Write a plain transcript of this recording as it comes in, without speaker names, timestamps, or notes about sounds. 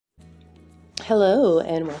Hello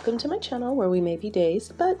and welcome to my channel where we may be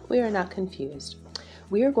dazed, but we are not confused.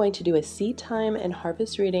 We are going to do a seed time and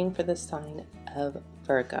harvest reading for the sign of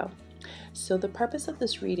Virgo. So the purpose of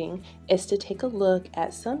this reading is to take a look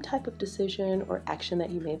at some type of decision or action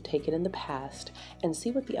that you may have taken in the past and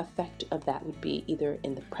see what the effect of that would be either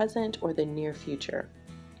in the present or the near future.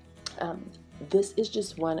 This is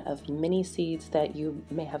just one of many seeds that you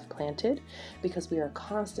may have planted because we are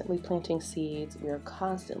constantly planting seeds. We are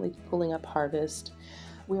constantly pulling up harvest.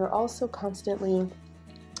 We are also constantly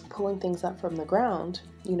pulling things up from the ground,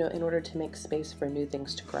 in order to make space for new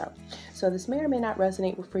things to grow. So this may or may not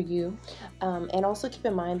resonate for you. And also keep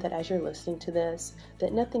in mind that as you're listening to this,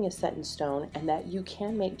 that nothing is set in stone and that you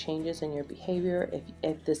can make changes in your behavior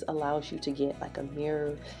if this allows you to get like a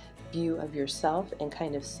mirror view of yourself and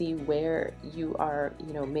kind of see where you are,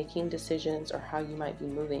 making decisions or how you might be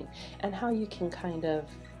moving and how you can kind of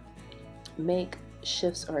make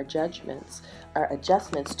shifts or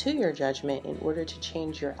adjustments to your judgment in order to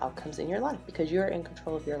change your outcomes in your life, because you're in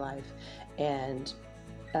control of your life. And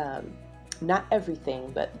not everything,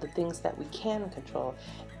 but the things that we can control,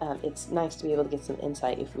 it's nice to be able to get some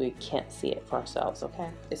insight if we can't see it for ourselves, okay?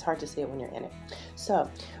 It's hard to see it when you're in it. So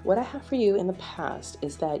what I have for you in the past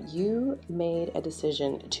is that you made a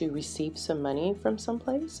decision to receive some money from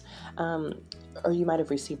someplace, or you might have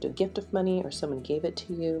received a gift of money, or someone gave it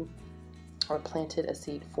to you, or planted a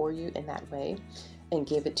seed for you in that way and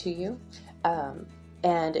gave it to you,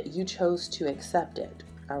 and you chose to accept it.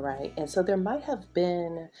 All right. And so there might have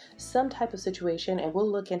been some type of situation, and we'll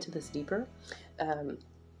look into this deeper,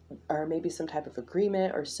 or maybe some type of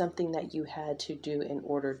agreement or something that you had to do in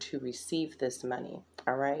order to receive this money.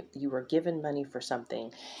 All right. You were given money for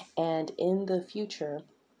something. And in the future,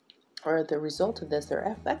 or the result of this, or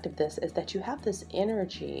effect of this, is that you have this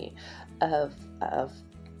energy of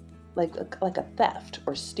like a theft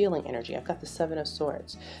or stealing energy. I've got the Seven of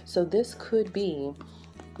Swords. So this could be,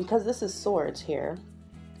 because this is swords here,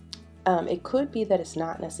 it could be that it's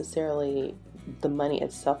not necessarily the money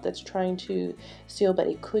itself that's trying to steal, but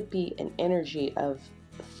it could be an energy of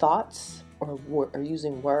thoughts or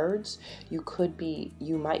using words.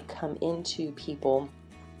 You might come into people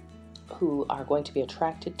who are going to be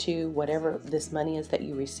attracted to whatever this money is that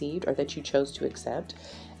you received or that you chose to accept,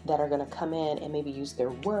 that are going to come in and maybe use their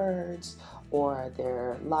words or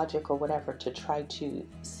their logic or whatever to try to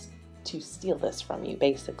steal this from you,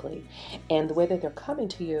 basically. And the way that they're coming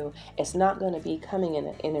to you, it's not going to be coming in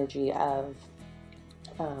an energy of,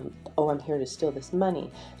 oh, I'm here to steal this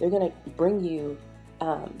money. They're going to bring you,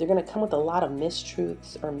 they're going to come with a lot of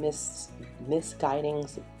mistruths or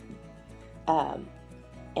misguidings,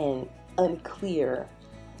 and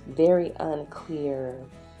very unclear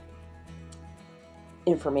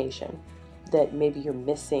information that maybe you're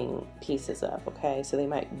missing pieces of, okay? So they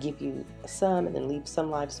might give you some and then leave some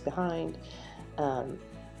lives behind,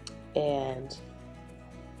 and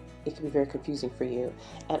it can be very confusing for you.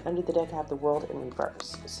 And under the deck I have the World in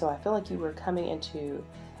reverse. So I feel like you were coming into,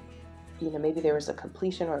 maybe there was a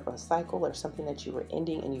completion or a cycle or something that you were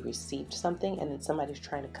ending and you received something, and then somebody's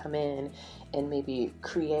trying to come in and maybe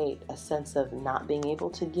create a sense of not being able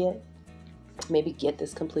to get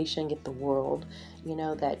this completion, get the world,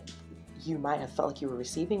 that you might have felt like you were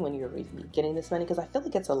receiving when you were getting this money. Because I feel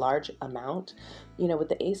like it's a large amount, with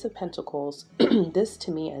the Ace of Pentacles. This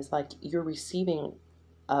to me is like you're receiving,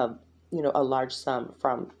 a large sum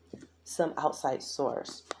from some outside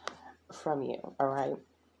source from you. All right.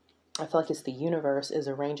 I feel like it's the universe is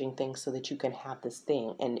arranging things so that you can have this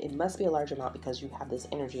thing. And it must be a large amount because you have this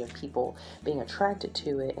energy of people being attracted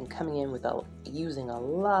to it and coming in with using a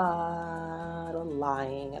lot of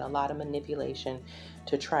lying and a lot of manipulation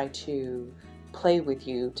to try to play with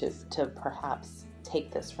you to perhaps take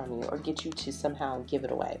this from you or get you to somehow give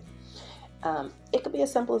it away. It could be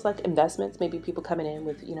as simple as like investments, maybe people coming in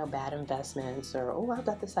with, bad investments, or, oh, I've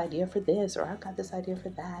got this idea for this, or I've got this idea for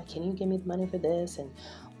that. Can you give me the money for this? And,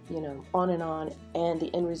 on and on. And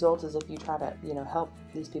the end result is if you try to, help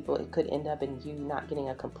these people, it could end up in you not getting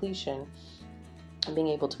a completion and being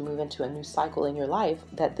able to move into a new cycle in your life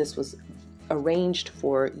that this was arranged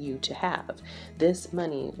for you to have. This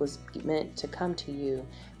money was meant to come to you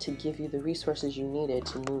to give you the resources you needed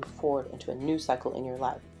to move forward into a new cycle in your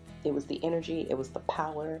life. It was the energy, it was the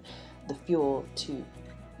power, the fuel to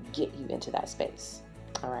get you into that space.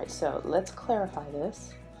 All right, so let's clarify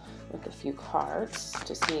this with a few cards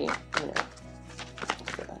to see,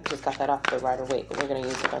 just got that off the Rider Waite, but we're going to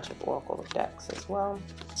use a bunch of Oracle decks as well.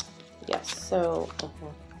 Yes, so,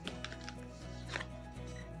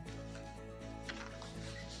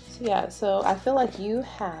 so I feel like you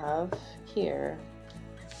have here,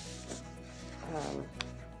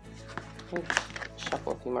 Let me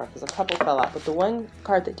shuffle a few more because a couple fell out. But the one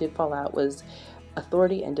card that did fall out was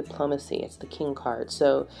authority and diplomacy. It's the King card.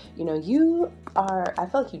 So, you know, I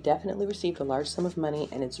feel like you definitely received a large sum of money,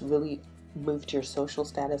 and it's really moved your social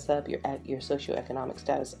status up, your socioeconomic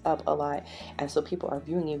status up a lot. And so people are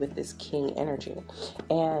viewing you with this King energy.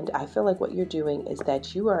 And I feel like what you're doing is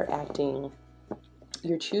that you're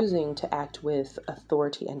choosing to act with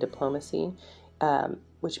authority and diplomacy,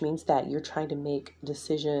 which means that you're trying to make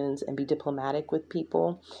decisions and be diplomatic with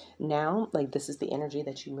people. Now, like, this is the energy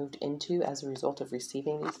that you moved into as a result of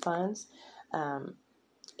receiving these funds.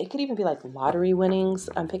 It could even be like lottery winnings.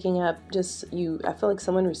 I'm picking up I feel like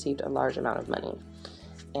someone received a large amount of money,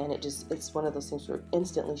 and it's one of those things where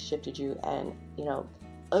instantly shifted you. And, you know,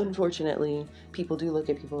 unfortunately, people do look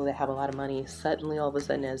at people that have a lot of money suddenly all of a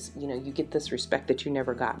sudden as, you know, you get this respect that you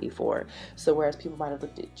never got before. So whereas people might have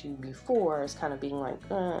looked at you before as kind of being like,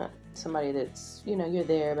 somebody that's, you know, you're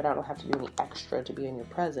there, but I don't have to do any extra to be in your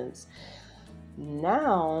presence.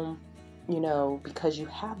 Now, you know, because you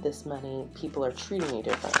have this money, people are treating you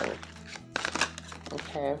differently.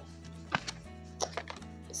 Okay.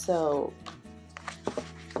 So,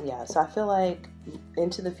 yeah, so I feel like moving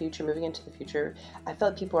into the future, I feel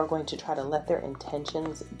like people are going to try to let their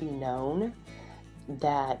intentions be known,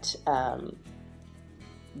 that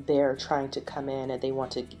they're trying to come in and they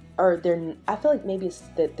want to, I feel like maybe it's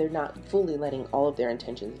that they're not fully letting all of their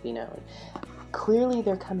intentions be known. Clearly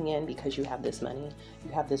they're coming in because you have this money,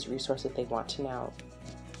 you have this resource that they want to now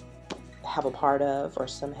have a part of or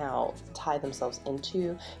somehow tie themselves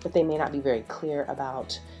into, but they may not be very clear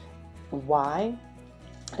about why.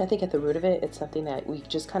 And I think at the root of it, it's something that we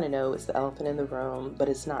just kind of know is the elephant in the room, but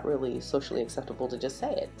it's not really socially acceptable to just say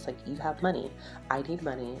it. It's like, you have money, I need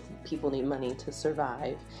money, people need money to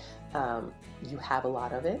survive. You have a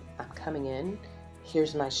lot of it, I'm coming in,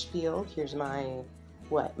 here's my spiel, here's my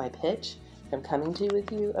pitch I'm coming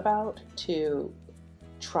with you about, to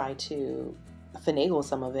try to finagle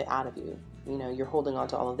some of it out of you. You know, you're holding on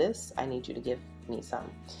to all of this, I need you to give me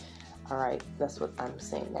some. All right, that's what I'm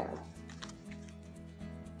saying there.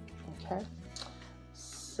 Okay,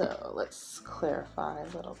 so let's clarify a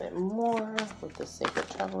little bit more with the Sacred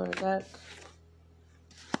Traveler deck.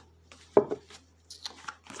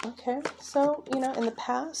 Okay, so, you know, in the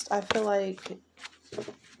past, I feel like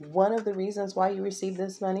one of the reasons why you received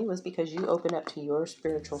this money was because you opened up to your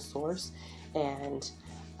spiritual source. And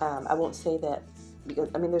I won't say that, because,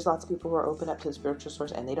 I mean, there's lots of people who are open up to the spiritual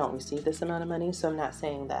source and they don't receive this amount of money. So I'm not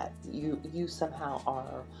saying that you somehow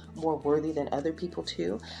are more worthy than other people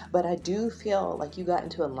too. But I do feel like you got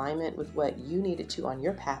into alignment with what you needed to on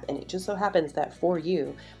your path. And it just so happens that for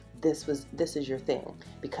you, this is your thing,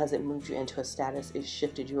 because it moved you into a status, it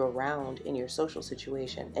shifted you around in your social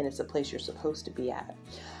situation, and it's a place you're supposed to be at.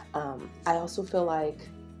 I also feel like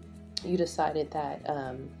you decided that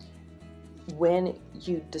when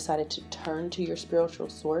you decided to turn to your spiritual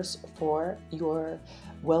source for your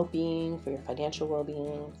well-being, for your financial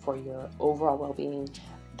well-being, for your overall well-being,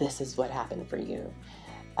 this is what happened for you.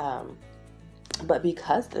 But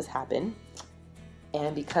because this happened,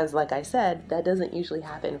 and because, like I said, that doesn't usually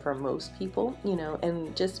happen for most people, you know,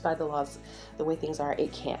 and just by the laws, the way things are,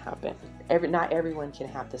 it can't happen. Not everyone can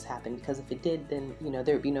have this happen, because if it did, then, you know,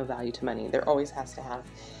 there would be no value to money. There always has to have,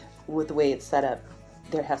 with the way it's set up,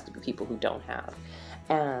 there has to be people who don't have.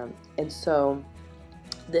 And so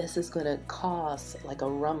this is going to cause like a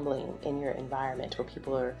rumbling in your environment where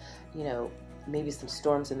people are, you know, maybe some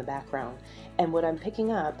storms in the background. And what I'm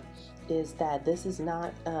picking up is that this is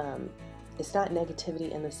not, it's not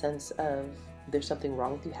negativity in the sense of there's something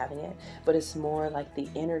wrong with you having it, but it's more like the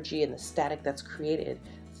energy and the static that's created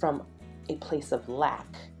from a place of lack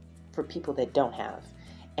for people that don't have,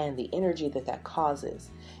 and the energy that causes.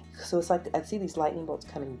 So it's like I see these lightning bolts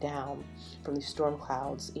coming down from these storm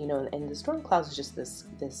clouds, you know, and the storm clouds is just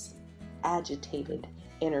this agitated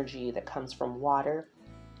energy that comes from water,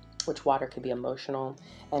 which water could be emotional,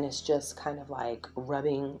 and it's just kind of like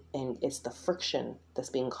rubbing, and it's the friction that's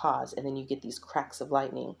being caused, and then you get these cracks of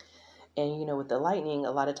lightning. And, you know, with the lightning,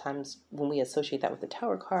 a lot of times when we associate that with the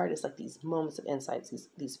Tower card, it's like these moments of insights,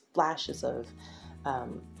 these flashes of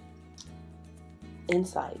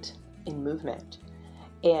insight in movement.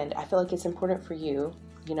 And I feel like it's important for you,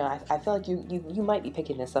 you know, I feel like you might be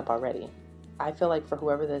picking this up already. I feel like for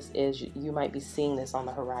whoever this is, you might be seeing this on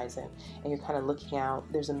the horizon, and you're kind of looking out.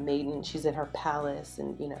 There's a maiden, she's in her palace,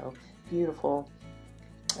 and, you know, beautiful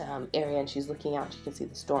area, and she's looking out. You can see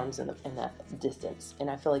the storms in the distance. And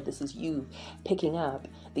I feel like this is you picking up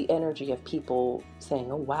the energy of people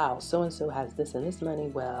saying, oh wow, so-and-so has this and this money.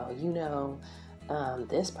 Well, you know,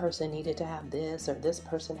 this person needed to have this, or this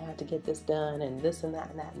person had to get this done, and this and that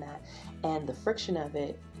and that and that. And the friction of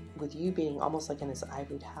it, with you being almost like in this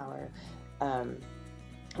ivory tower,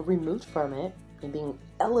 removed from it and being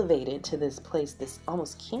elevated to this place, this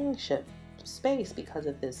almost kingship space, because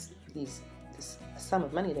of this sum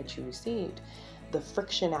of money that you received. The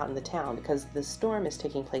friction out in the town, because the storm is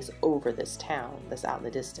taking place over this town that's out in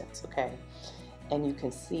the distance, okay? And you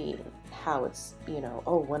can see how it's, you know,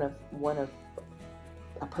 oh, one of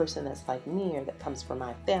a person that's like me, or that comes from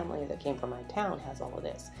my family, or that came from my town, has all of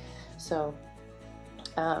this. So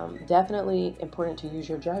definitely important to use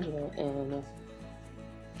your judgment in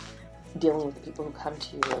dealing with the people who come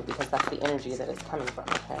to you, because that's the energy that it's coming from,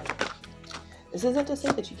 okay? This isn't to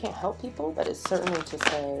say that you can't help people, but it's certainly to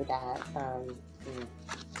say that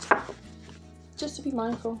just to be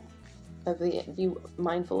mindful be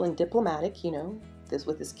mindful and diplomatic, you know,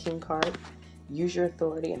 with this king card. Use your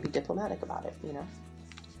authority and be diplomatic about it, you know.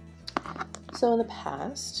 So in the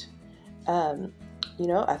past, you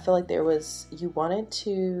know, I feel like you wanted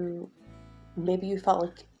to, maybe you felt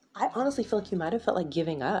like, I honestly feel like you might have felt like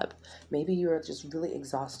giving up. Maybe you were just really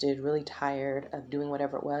exhausted, really tired of doing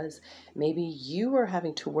whatever it was. Maybe you were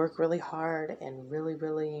having to work really hard and really,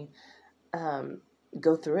 really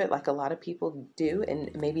go through it like a lot of people do.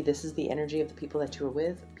 And maybe this is the energy of the people that you were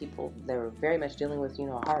with. People, they were very much dealing with, you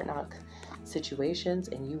know, hard knock situations,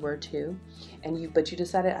 and you were too. But you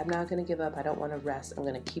decided, I'm not going to give up. I don't want to rest. I'm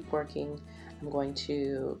going to keep working. I'm going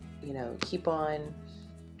to, you know, keep on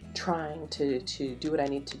trying to do what I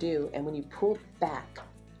need to do. And when you pulled back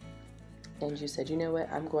and you said, you know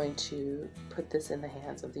what, I'm going to put this in the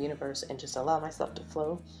hands of the universe and just allow myself to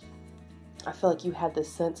flow, I feel like you had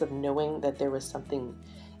this sense of knowing that there was something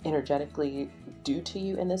energetically due to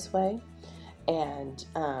you in this way. And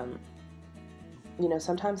you know,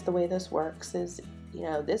 sometimes the way this works is, you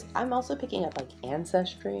know, I'm also picking up like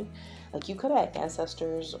ancestry. Like you could have had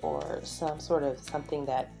ancestors or some sort of something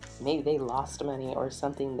that maybe they lost money or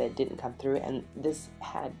something that didn't come through, and this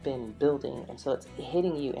had been building, and so it's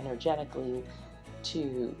hitting you energetically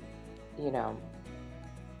to, you know,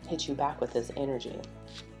 hit you back with this energy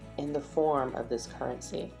in the form of this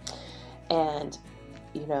currency. And,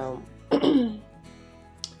 you know,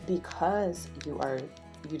 because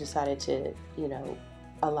you decided to, you know,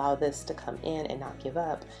 allow this to come in and not give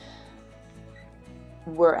up.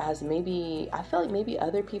 Whereas maybe, I feel like maybe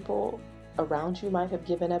other people around you might have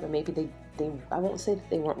given up, and maybe they I won't say that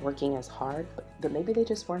they weren't working as hard, but maybe they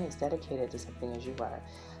just weren't as dedicated to something as you were.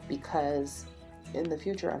 Because in the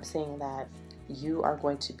future, I'm seeing that you are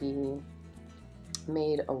going to be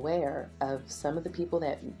made aware of some of the people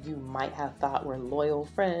that you might have thought were loyal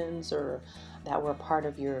friends or that were part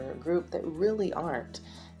of your group that really aren't.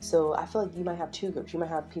 So I feel like you might have two groups. You might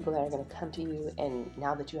have people that are going to come to you, and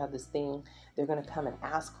now that you have this thing, they're going to come and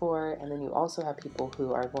ask for it. And then you also have people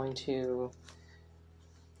who are going to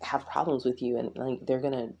have problems with you, and like they're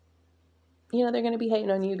going to, you know, they're going to be hating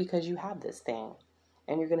on you because you have this thing.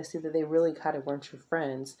 And you're going to see that they really kind of weren't your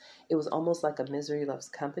friends. It was almost like a misery loves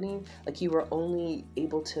company. Like you were only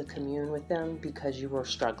able to commune with them because you were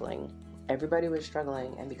struggling. Everybody was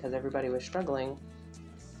struggling, and because everybody was struggling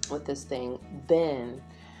with this thing, then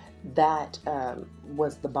that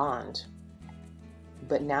was the bond.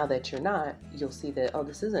 But now that you're not, you'll see that, oh,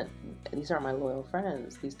 these aren't my loyal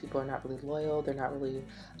friends. These people are not really loyal. They're not really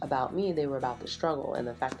about me. They were about the struggle and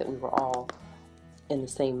the fact that we were all in the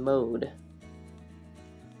same mode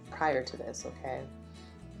prior to this, okay?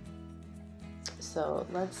 So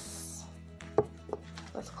let's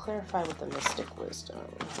clarify with the mystic wisdom.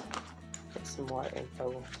 Get some more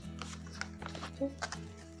info. Okay.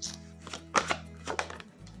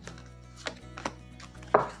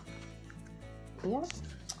 Yeah.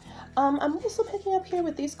 I'm also picking up here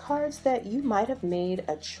with these cards that you might have made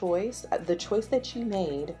a choice. The choice that you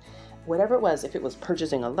made, whatever it was, if it was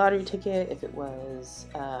purchasing a lottery ticket, if it was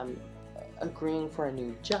agreeing for a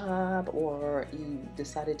new job, or you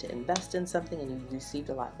decided to invest in something and you received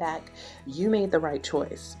a lot back, you made the right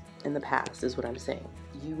choice in the past, is what I'm saying.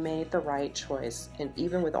 You made the right choice. And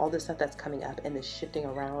even with all this stuff that's coming up and the shifting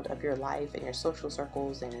around of your life and your social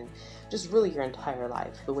circles and just really your entire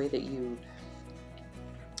life, the way that you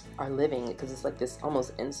are living, because it's like this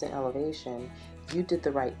almost instant elevation, you did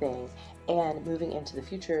the right thing. And moving into the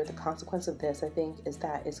future, the consequence of this, I think, is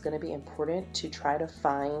that it's going to be important to try to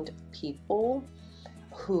find people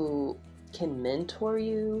who can mentor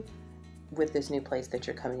you with this new place that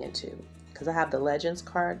you're coming into. Because I have the Legends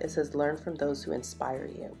card. It says, learn from those who inspire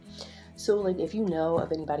you. So like if you know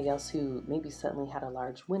of anybody else who maybe suddenly had a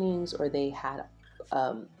large winnings, or they had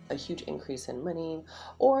a huge increase in money,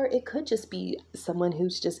 or it could just be someone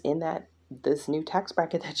who's just in that this new tax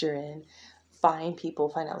bracket that you're in, find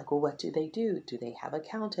out like, well, what do they do? Do they have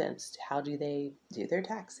accountants? How do they do their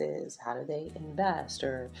taxes? How do they invest?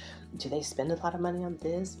 Or do they spend a lot of money on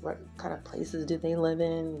this? What kind of places do they live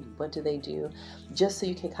in? What do they do? Just so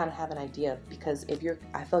you can kind of have an idea, because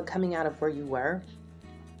I feel like coming out of where you were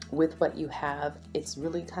with what you have, it's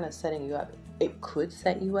really kind of setting you up. It could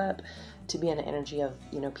set you up to be in an energy of,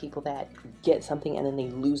 people that get something and then they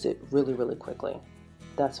lose it really, really quickly.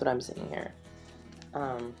 That's what I'm seeing here.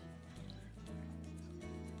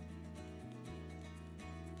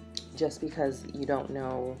 Just because you don't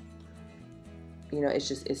know,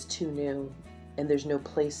 it's too new and there's no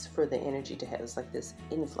place for the energy to hit. It's like this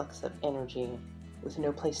influx of energy with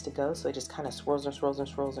no place to go. So it just kind of swirls and swirls and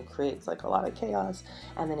swirls and creates like a lot of chaos.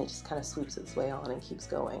 And then it just kind of sweeps its way on and keeps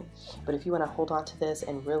going. But if you want to hold on to this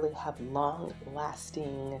and really have long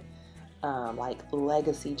lasting, like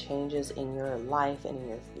legacy changes in your life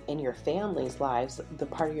and in your family's lives, the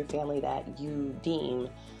part of your family that you deem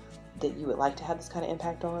that you would like to have this kind of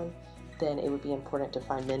impact on, then it would be important to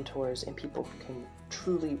find mentors and people who can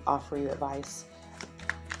truly offer you advice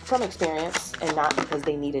from experience and not because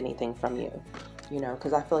they need anything from you.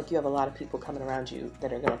 Because I feel like you have a lot of people coming around you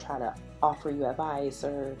that are going to try to offer you advice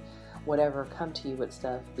or whatever, come to you with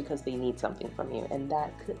stuff because they need something from you. And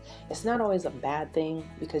it's not always a bad thing,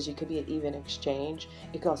 because you could be an even exchange.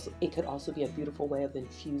 It could also be a beautiful way of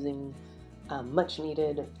infusing much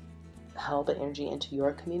needed help and energy into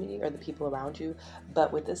your community or the people around you.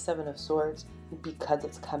 But with this Seven of Swords, because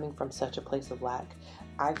it's coming from such a place of lack,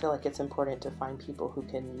 I feel like it's important to find people who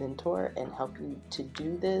can mentor and help you to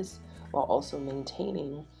do this while also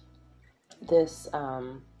maintaining this,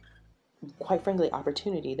 quite frankly,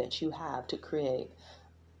 opportunity that you have to create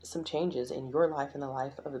some changes in your life and the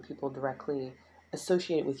life of the people directly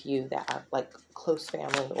associated with you that are like close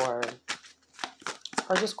family or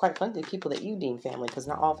just quite frankly people that you deem family, because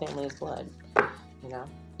not all family is blood.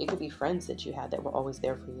 It could be friends that you had that were always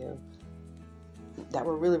there for you, that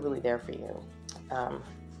were really, really there for you.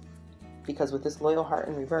 Because with this loyal heart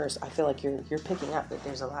in reverse, I feel like you're picking up that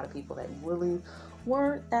there's a lot of people that really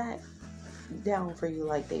weren't that down for you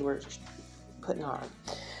like they were putting on.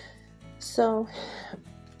 So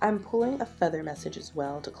I'm pulling a feather message as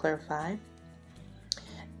well to clarify.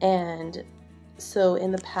 And so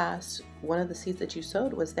in the past, one of the seeds that you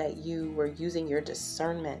sowed was that you were using your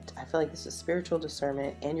discernment. I feel like this is spiritual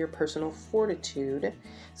discernment and your personal fortitude.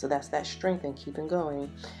 So that's that strength and keeping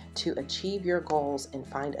going to achieve your goals and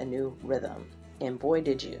find a new rhythm. And boy,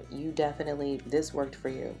 did you. You definitely, this worked for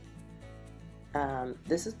you.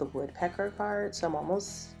 This is the woodpecker card. So I'm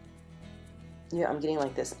almost, I'm getting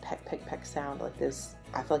like this peck, peck, peck sound like this.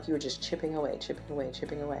 I feel like you were just chipping away, chipping away,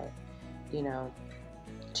 chipping away,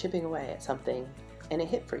 chipping away at something, and it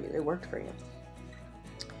hit for you. It worked for you.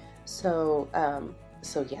 So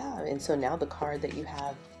yeah, and so now the card that you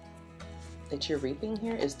have that you're reaping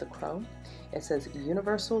here is the Crow. It says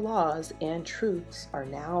universal laws and truths are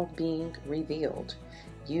now being revealed.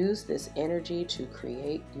 Use this energy to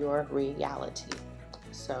create your reality.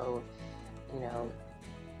 So,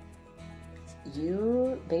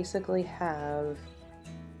 you basically have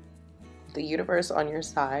the universe on your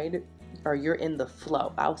side, or you're in the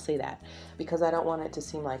flow. I'll say that because I don't want it to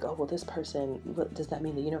seem like, oh, well, this person, does that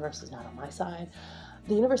mean the universe is not on my side?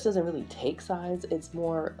 The universe doesn't really take sides. It's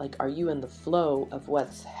more like, are you in the flow of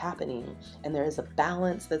what's happening? And there is a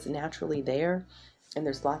balance that's naturally there. And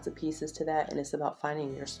there's lots of pieces to that. And it's about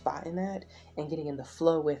finding your spot in that and getting in the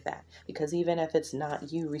flow with that. Because even if it's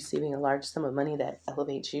not you receiving a large sum of money that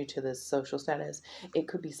elevates you to this social status, it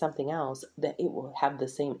could be something else that it will have the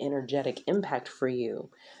same energetic impact for you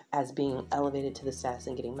as being elevated to the status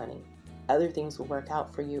and getting money. Other things will work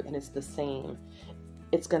out for you and it's the same.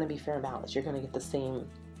 It's going to be fair and balanced. You're going to get the same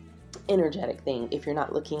energetic thing if you're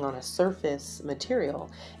not looking on a surface material.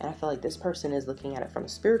 And I feel like this person is looking at it from a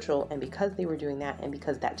spiritual, and because they were doing that and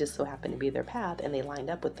because that just so happened to be their path and they lined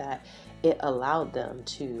up with that, it allowed them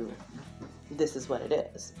to, this is what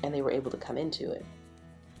it is, and they were able to come into it.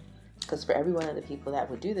 Because for every one of the people that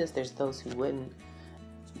would do this, there's those who wouldn't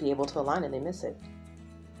be able to align and they miss it.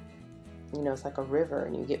 It's like a river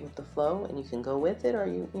and you get with the flow and you can go with it, or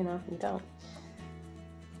you don't.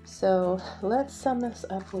 So let's sum this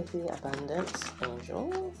up with the abundance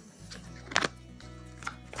angels.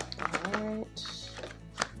 All right.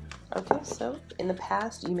 Okay, so in the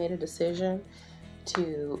past, you made a decision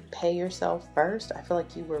to pay yourself first. I feel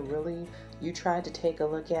like you tried to take a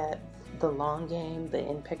look at the long game, the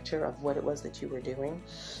end picture of what it was that you were doing.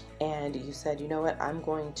 And you said, you know what, I'm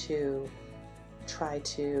going to try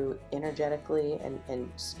to energetically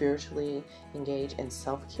and spiritually engage in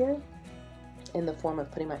self-care. in the form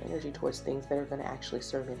of putting my energy towards things that are going to actually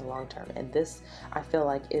serve me in the long term. And this, I feel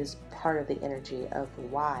like, is part of the energy of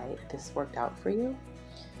why this worked out for you.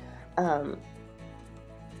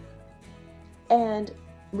 And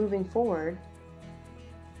moving forward,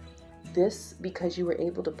 this, because you were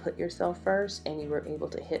able to put yourself first and you were able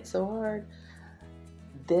to hit so hard,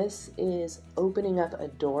 this is opening up a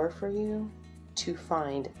door for you to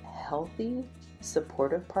find healthy,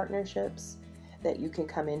 supportive partnerships that you can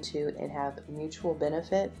come into and have mutual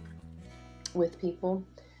benefit with people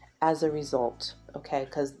as a result. Okay,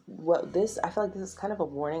 because I feel like this is kind of a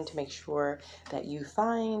warning to make sure that you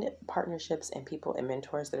find partnerships and people and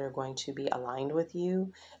mentors that are going to be aligned with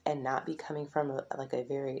you and not be coming from a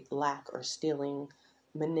very lack or stealing,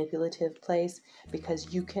 manipulative place,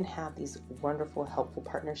 because you can have these wonderful, helpful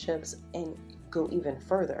partnerships and go even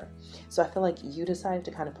further. So I feel like you decided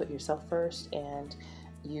to kind of put yourself first, and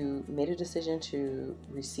you made a decision to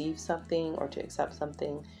receive something or to accept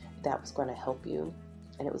something that was going to help you,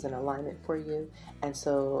 and it was in alignment for you. And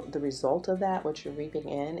so the result of that, what you're reaping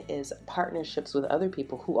in, is partnerships with other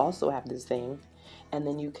people who also have this thing, and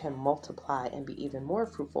then you can multiply and be even more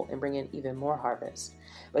fruitful and bring in even more harvest.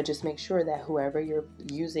 But just make sure that whoever you're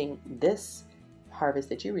using this harvest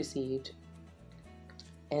that you received,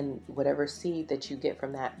 and whatever seed that you get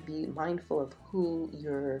from that, be mindful of who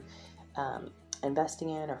you're investing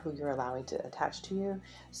in or who you're allowing to attach to you,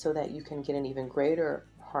 so that you can get an even greater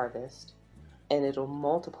harvest, and it'll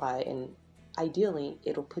multiply, and ideally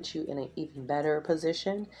it'll put you in an even better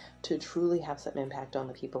position to truly have some impact on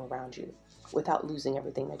the people around you without losing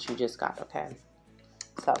everything that you just got. Okay,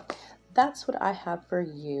 so that's what I have for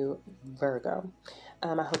you, Virgo.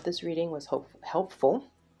 I hope this reading was helpful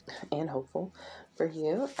and hopeful for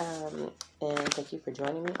you, and thank you for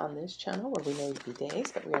joining me on this channel where we may be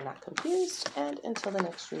days but we are not confused. And until the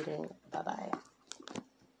next reading, bye bye.